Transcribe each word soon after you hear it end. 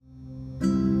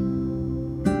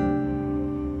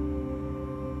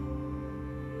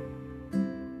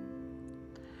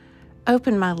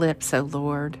Open my lips, O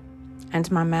Lord, and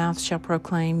my mouth shall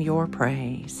proclaim your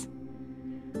praise.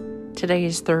 Today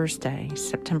is Thursday,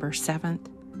 September 7th,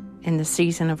 in the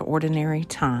season of ordinary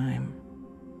time.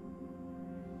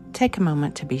 Take a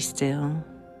moment to be still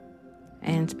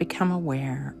and become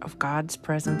aware of God's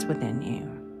presence within you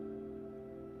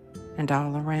and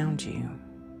all around you.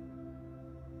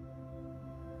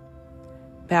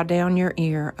 Bow down your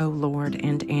ear, O Lord,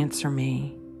 and answer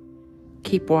me.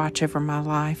 Keep watch over my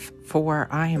life, for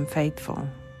I am faithful.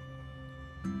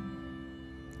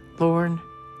 Lord,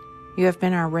 you have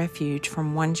been our refuge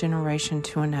from one generation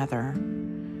to another.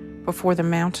 Before the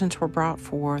mountains were brought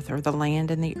forth, or the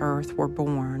land and the earth were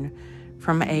born,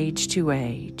 from age to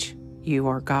age, you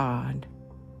are God.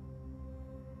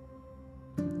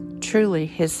 Truly,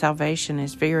 his salvation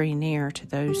is very near to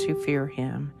those who fear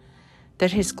him,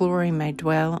 that his glory may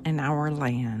dwell in our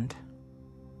land.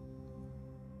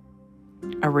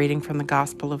 A reading from the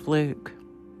Gospel of Luke.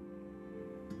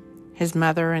 His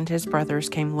mother and his brothers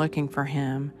came looking for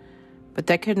him, but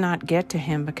they could not get to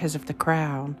him because of the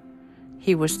crowd.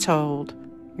 He was told,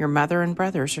 "Your mother and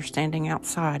brothers are standing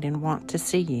outside and want to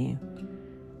see you."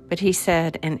 But he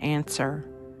said in answer,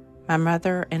 "My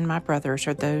mother and my brothers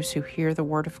are those who hear the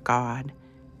word of God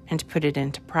and put it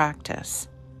into practice."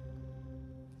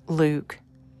 Luke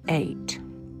 8.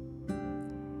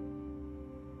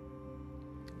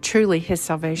 Truly his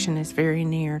salvation is very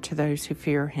near to those who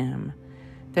fear him,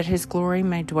 that his glory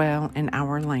may dwell in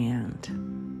our land.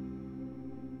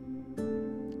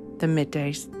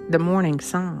 The morning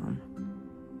psalm.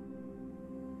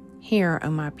 Hear, O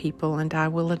my people, and I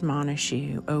will admonish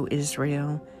you, O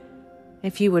Israel,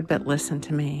 if you would but listen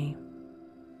to me.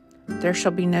 There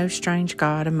shall be no strange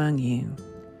god among you.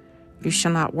 You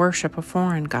shall not worship a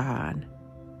foreign god.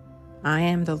 I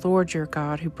am the Lord your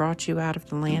God, who brought you out of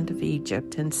the land of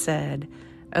Egypt and said,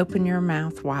 "Open your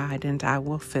mouth wide and I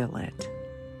will fill it."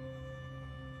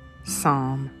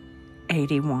 Psalm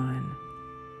 81.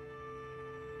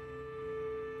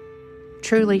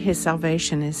 Truly his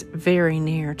salvation is very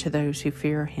near to those who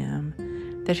fear him,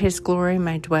 that his glory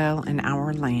may dwell in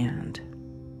our land.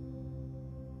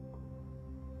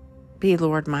 Be,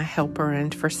 Lord, my helper,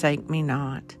 and forsake me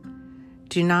not.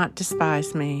 Do not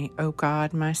despise me, O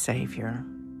God, my Savior.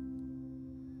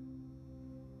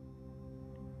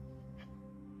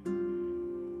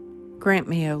 Grant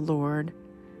me, O Lord,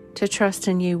 to trust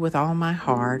in you with all my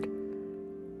heart,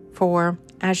 for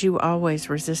as you always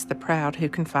resist the proud who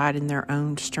confide in their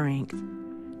own strength,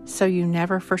 so you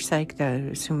never forsake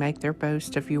those who make their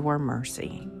boast of your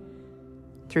mercy.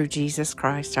 Through Jesus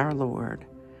Christ our Lord,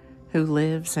 who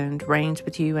lives and reigns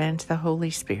with you and the Holy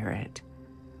Spirit,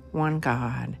 one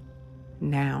God,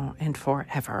 now and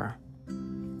forever.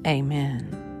 Amen.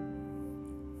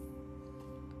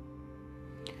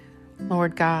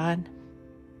 Lord God,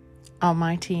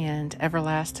 Almighty and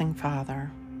everlasting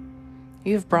Father,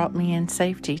 you have brought me in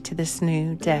safety to this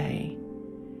new day.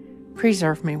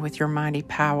 Preserve me with your mighty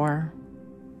power,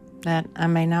 that I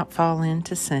may not fall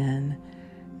into sin,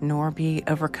 nor be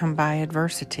overcome by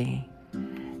adversity.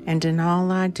 And in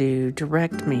all I do,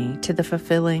 direct me to the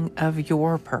fulfilling of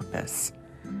your purpose,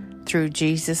 through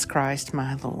Jesus Christ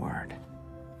my Lord.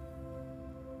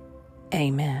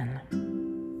 Amen.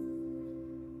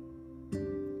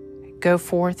 Go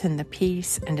forth in the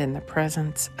peace and in the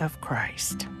presence of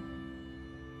Christ.